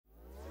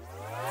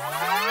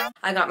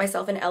I got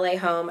myself an LA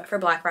home for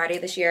Black Friday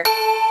this year.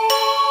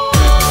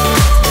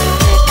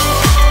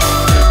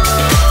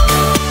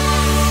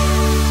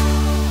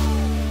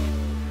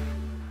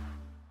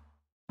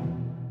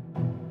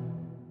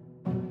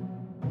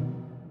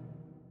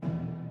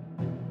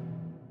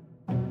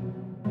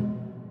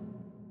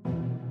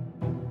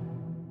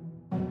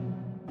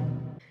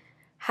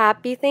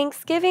 Happy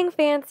Thanksgiving,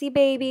 fancy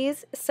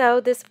babies!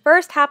 So this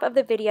first half of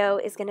the video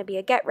is going to be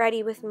a get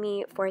ready with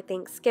me for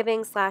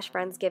Thanksgiving /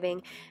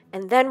 Friendsgiving,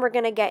 and then we're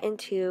going to get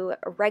into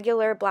a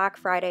regular Black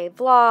Friday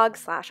vlog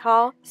 /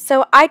 haul.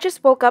 So I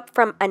just woke up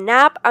from a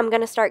nap. I'm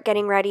going to start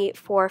getting ready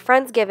for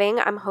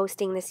Friendsgiving. I'm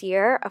hosting this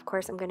year. Of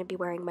course, I'm going to be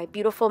wearing my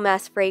Beautiful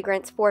Mess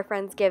fragrance for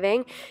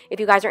Friendsgiving. If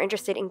you guys are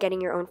interested in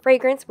getting your own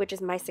fragrance, which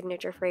is my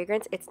signature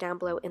fragrance, it's down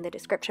below in the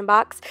description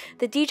box.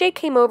 The DJ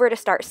came over to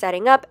start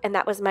setting up, and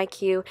that was my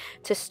cue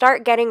to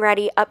start getting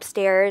ready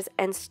upstairs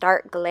and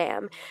start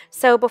glam.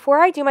 So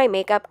before I do my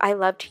makeup, I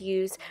love to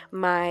use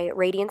my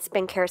Radiant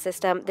Spin Care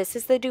System. This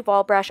is the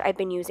Duval brush I've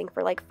been using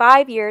for like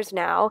 5 years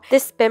now.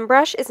 This spin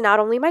brush is not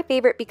only my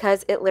favorite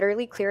because it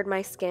literally cleared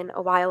my skin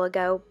a while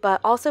ago, but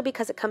also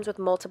because it comes with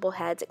multiple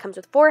heads. It comes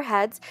with 4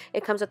 heads.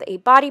 It comes with a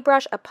body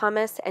brush, a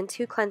pumice, and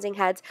 2 cleansing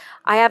heads.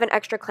 I have an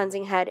extra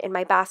cleansing head in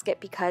my basket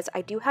because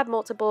I do have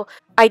multiple.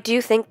 I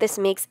do think this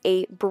makes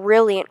a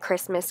brilliant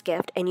Christmas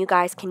gift, and you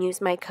guys can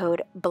use my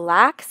code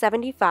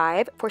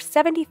BLACK75 for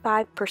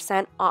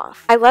 75%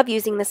 off. I love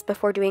using this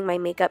before doing my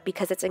makeup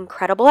because it's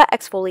incredible at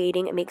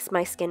exfoliating. It makes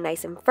my skin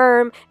nice and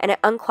firm, and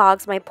it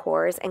unclogs my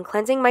pores, and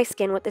cleansing my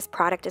skin with this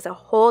product is a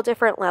whole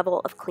different level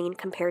of clean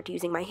compared to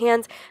using my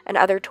hands and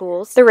other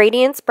tools. The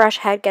Radiance brush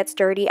head gets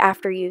dirty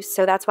after use,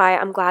 so that's why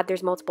I'm glad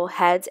there's multiple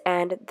heads,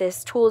 and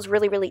this tool is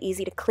really, really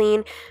easy to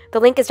clean. The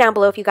link is down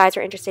below if you guys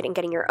are interested in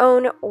getting your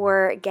own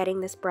or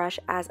getting this brush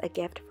as a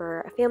gift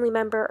for a family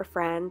member or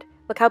friend.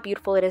 Look how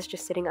beautiful it is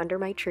just sitting under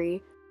my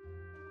tree.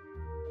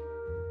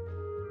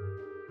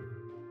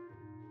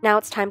 Now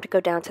it's time to go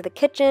down to the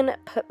kitchen,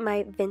 put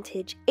my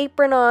vintage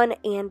apron on,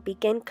 and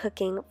begin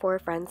cooking for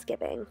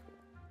Friendsgiving.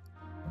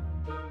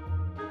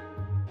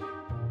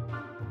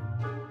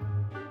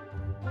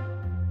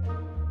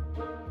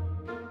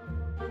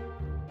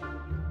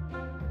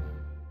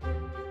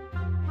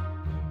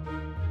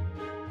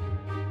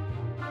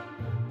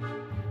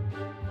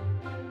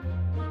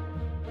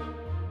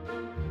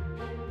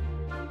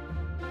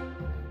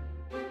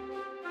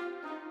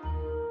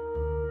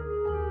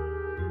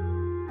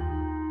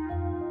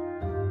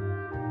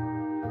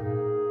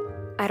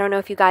 I don't know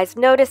if you guys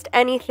noticed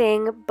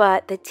anything,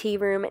 but the tea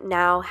room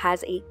now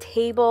has a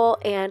table,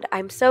 and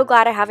I'm so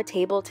glad I have a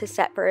table to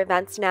set for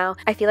events now.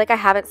 I feel like I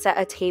haven't set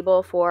a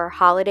table for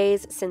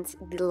holidays since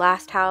the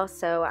last house,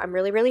 so I'm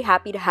really, really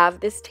happy to have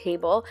this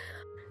table.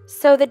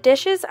 So the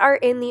dishes are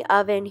in the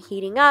oven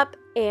heating up,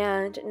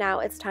 and now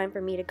it's time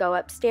for me to go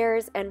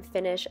upstairs and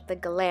finish the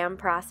glam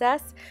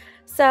process.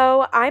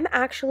 So I'm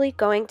actually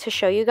going to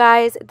show you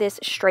guys this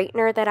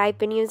straightener that I've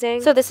been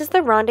using. So this is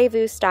the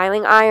Rendezvous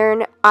styling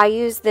iron. I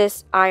use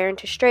this iron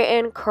to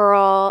straighten,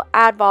 curl,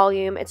 add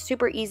volume. It's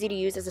super easy to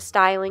use as a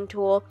styling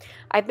tool.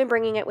 I've been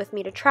bringing it with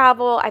me to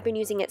travel. I've been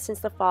using it since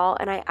the fall,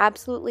 and I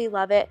absolutely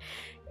love it.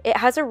 It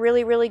has a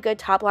really, really good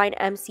top line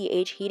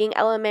MCH heating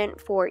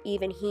element for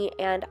even heat,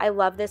 and I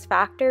love this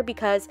factor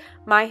because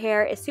my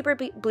hair is super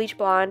bleach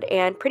blonde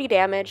and pretty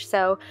damaged,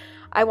 so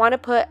I want to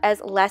put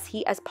as less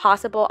heat as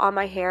possible on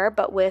my hair,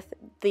 but with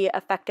the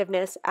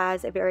effectiveness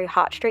as a very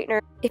hot straightener.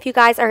 If you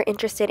guys are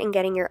interested in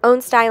getting your own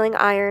styling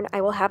iron,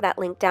 I will have that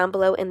link down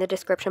below in the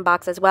description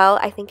box as well.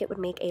 I think it would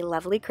make a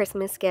lovely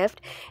Christmas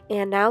gift.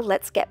 And now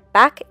let's get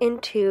back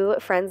into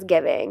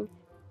Friendsgiving.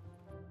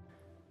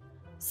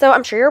 So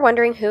I'm sure you're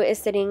wondering who is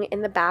sitting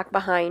in the back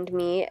behind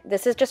me.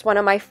 This is just one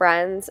of my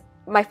friends.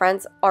 My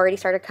friends already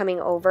started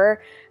coming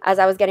over as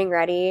I was getting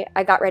ready.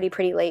 I got ready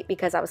pretty late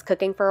because I was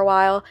cooking for a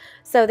while.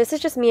 So this is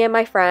just me and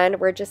my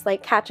friend. We're just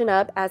like catching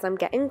up as I'm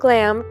getting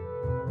glam.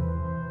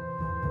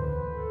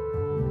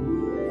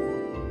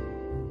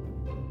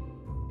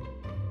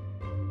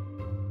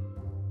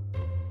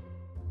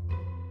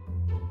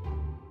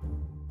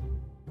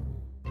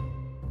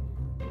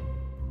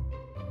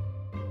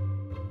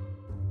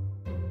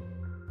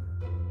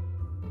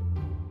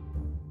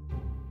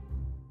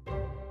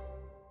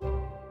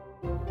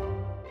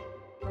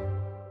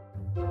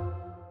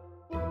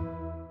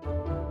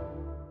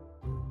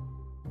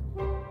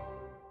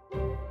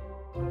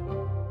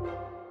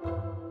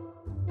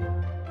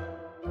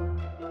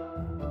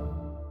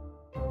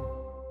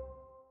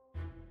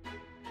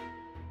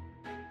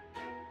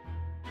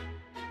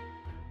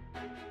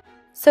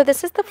 So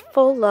this is the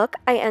full look.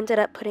 I ended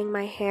up putting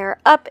my hair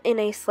up in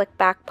a slick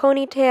back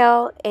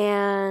ponytail,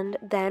 and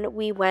then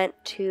we went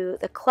to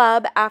the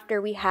club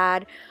after we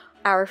had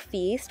our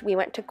feast. We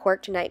went to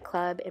Corked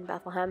nightclub in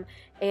Bethlehem,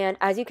 and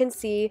as you can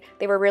see,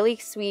 they were really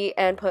sweet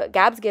and put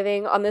Gab's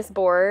Giving on this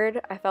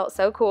board. I felt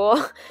so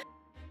cool.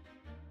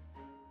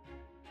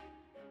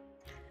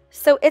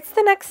 So it's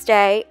the next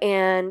day,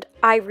 and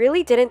I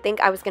really didn't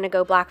think I was going to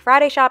go Black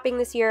Friday shopping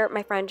this year.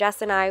 My friend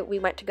Jess and I, we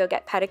went to go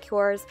get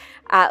pedicures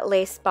at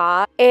Les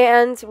Spa,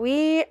 and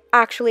we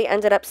actually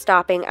ended up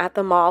stopping at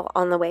the mall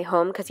on the way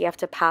home because you have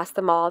to pass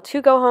the mall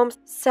to go home.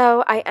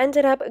 So I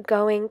ended up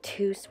going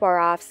to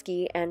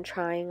Swarovski and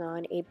trying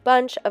on a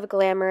bunch of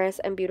glamorous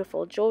and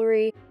beautiful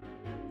jewelry.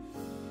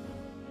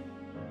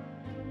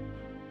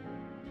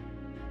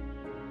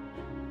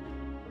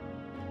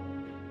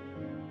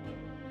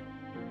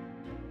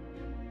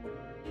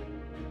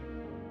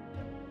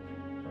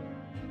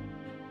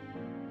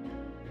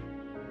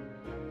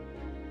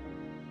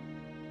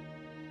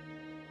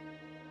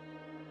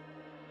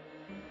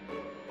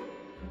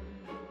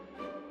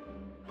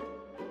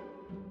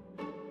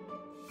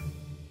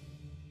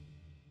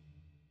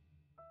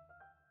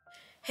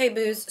 Hey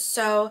boos,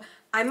 so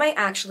I might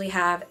actually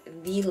have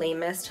the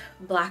lamest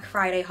Black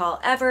Friday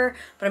haul ever,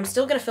 but I'm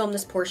still gonna film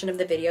this portion of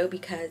the video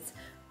because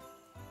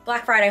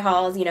Black Friday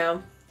hauls, you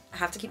know, I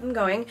have to keep them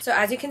going. So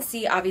as you can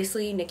see,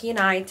 obviously Nikki and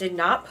I did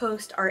not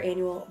post our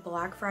annual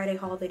Black Friday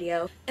haul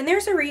video, and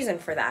there's a reason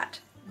for that.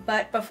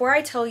 But before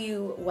I tell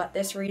you what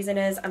this reason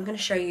is, I'm going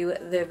to show you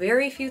the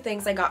very few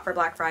things I got for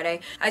Black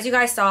Friday. As you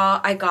guys saw,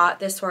 I got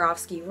this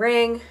Swarovski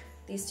ring,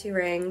 these two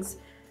rings,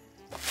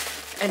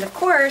 and of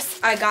course,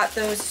 I got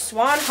those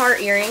swan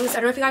heart earrings. I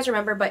don't know if you guys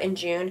remember, but in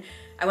June,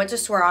 I went to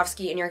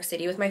Swarovski in New York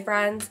City with my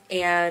friends,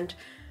 and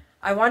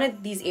I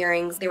wanted these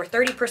earrings. They were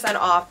 30%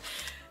 off,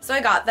 so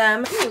I got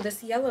them. Ooh,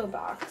 this yellow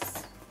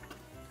box.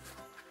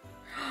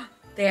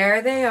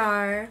 There they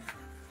are.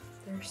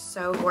 They're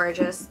so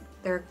gorgeous.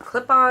 They're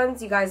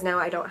clip-ons. You guys know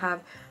I don't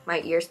have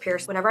my ears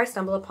pierced. Whenever I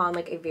stumble upon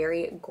like a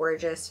very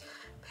gorgeous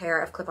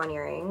pair of clip-on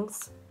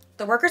earrings,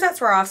 the workers at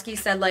Swarovski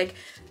said like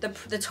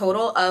the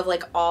total of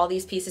like all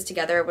these pieces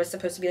together was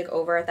supposed to be like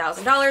over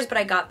 $1,000, but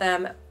I got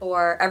them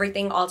for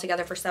everything all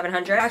together for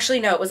 $700. Actually,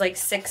 no, it was like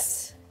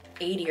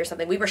 $680 or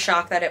something. We were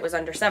shocked that it was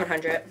under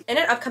 $700. In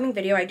an upcoming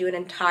video, I do an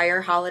entire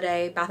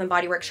holiday Bath &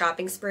 Body Works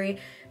shopping spree,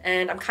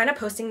 and I'm kind of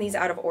posting these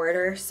out of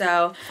order.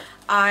 So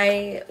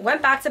I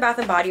went back to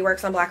Bath & Body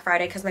Works on Black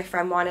Friday because my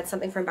friend wanted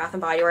something from Bath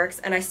 & Body Works,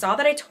 and I saw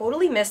that I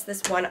totally missed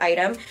this one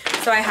item,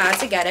 so I had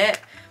to get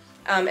it.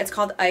 It's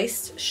called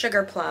Iced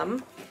Sugar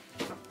Plum.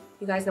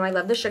 You guys know I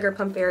love the sugar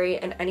plum fairy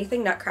and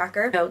anything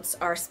nutcracker. Notes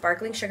are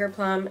sparkling sugar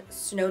plum,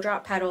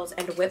 snowdrop petals,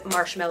 and whipped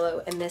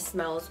marshmallow, and this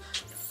smells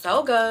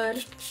so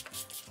good.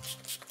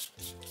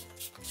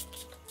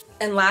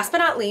 And last but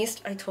not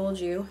least, I told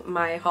you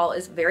my haul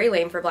is very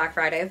lame for Black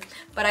Friday,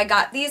 but I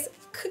got these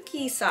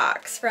cookie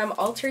socks from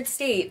Altered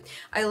State.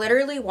 I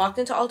literally walked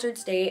into Altered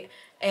State,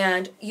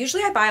 and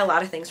usually I buy a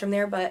lot of things from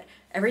there, but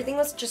everything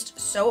was just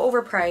so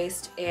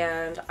overpriced,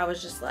 and I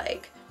was just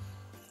like,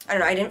 I don't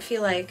know, I didn't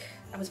feel like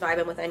I was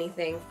vibing with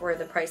anything for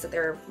the price that they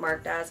were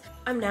marked as.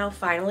 I'm now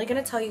finally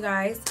gonna tell you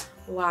guys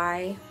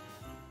why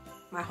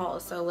my haul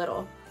is so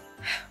little.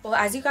 Well,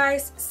 as you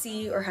guys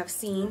see or have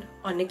seen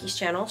on Nikki's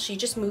channel, she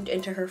just moved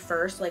into her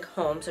first like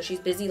home, so she's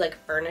busy like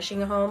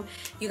furnishing a home.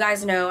 You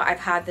guys know I've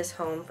had this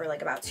home for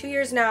like about 2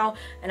 years now,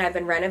 and I've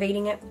been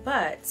renovating it,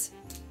 but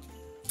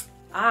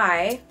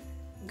I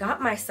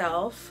got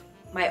myself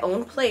my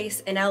own place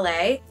in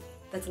LA.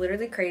 That's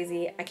literally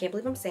crazy. I can't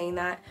believe I'm saying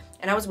that,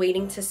 and I was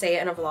waiting to say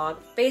it in a vlog.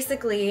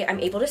 Basically, I'm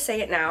able to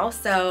say it now,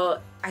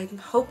 so I'm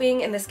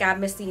hoping in this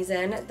Gabmas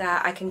season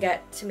that I can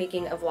get to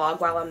making a vlog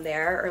while I'm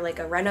there, or like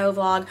a reno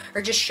vlog,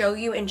 or just show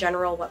you in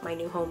general what my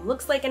new home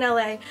looks like in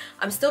LA.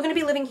 I'm still gonna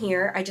be living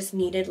here. I just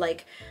needed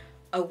like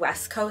a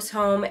West Coast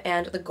home,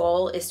 and the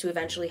goal is to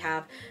eventually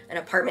have an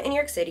apartment in New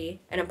York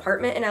City, an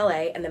apartment in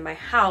LA, and then my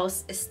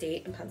house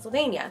estate in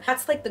Pennsylvania.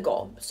 That's like the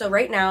goal. So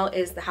right now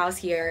is the house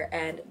here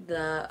and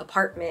the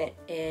apartment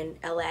in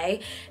LA,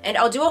 and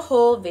I'll do a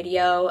whole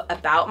video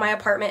about my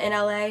apartment in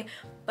LA.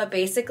 But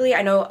basically,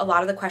 I know a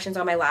lot of the questions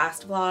on my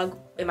last vlog,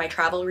 in my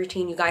travel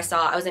routine, you guys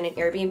saw I was in an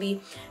Airbnb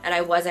and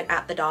I wasn't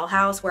at the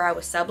dollhouse where I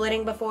was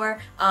subletting before.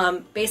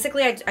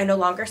 Basically, I no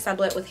longer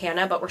sublet with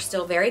Hannah, but we're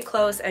still very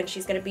close, and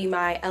she's gonna be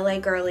my LA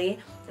girly,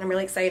 and I'm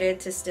really excited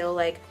to still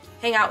like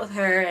hang out with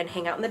her and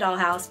hang out in the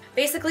dollhouse.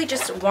 Basically,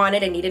 just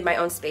wanted and needed my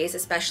own space,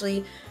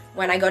 especially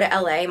when I go to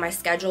LA. My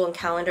schedule and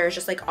calendar is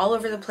just like all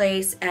over the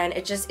place, and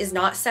it just is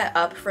not set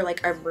up for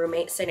like a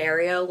roommate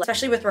scenario,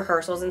 especially with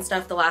rehearsals and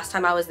stuff. The last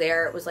time I was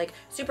there, it was like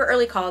super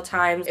early call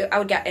times. I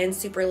would get in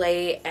super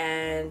late,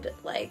 and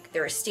like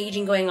there was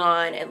staging going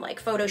on and like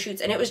photo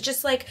shoots, and it was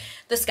just like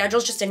the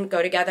schedules just didn't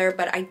go together.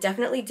 But I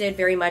definitely did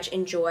very much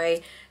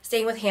enjoy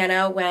staying with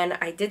Hannah when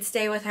I did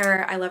stay with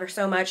her. I love her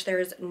so much.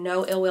 There's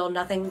no ill will,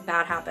 nothing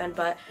bad happened,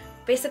 but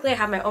basically I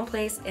have my own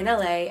place in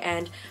LA,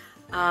 and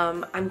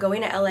I'm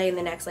going to LA in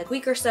the next like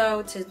week or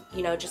so to,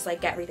 you know, just like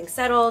get everything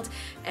settled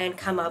and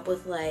come up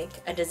with like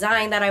a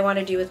design that I want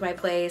to do with my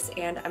place,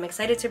 and I'm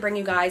excited to bring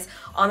you guys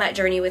on that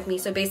journey with me.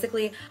 So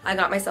basically, I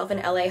got myself an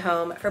LA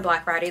home for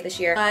Black Friday this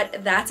year.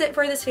 But that's it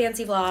for this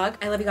fancy vlog.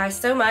 I love you guys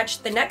so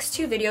much. The next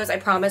 2 videos, I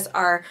promise,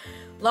 are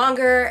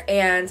longer,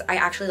 and I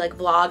actually like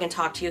vlog and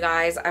talk to you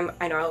guys.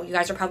 I know you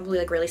guys are probably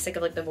like really sick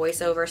of like the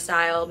voiceover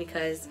style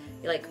because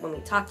you like when we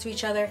talk to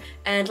each other.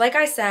 And like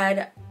I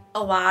said,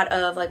 a lot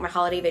of like my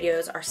holiday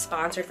videos are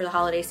sponsored for the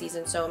holiday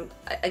season, so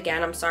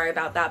again, I'm sorry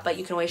about that, but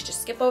you can always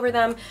just skip over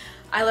them.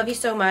 I love you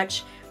so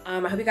much. I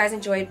hope you guys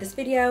enjoyed this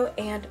video,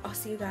 and I'll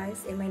see you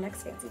guys in my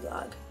next fancy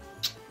vlog.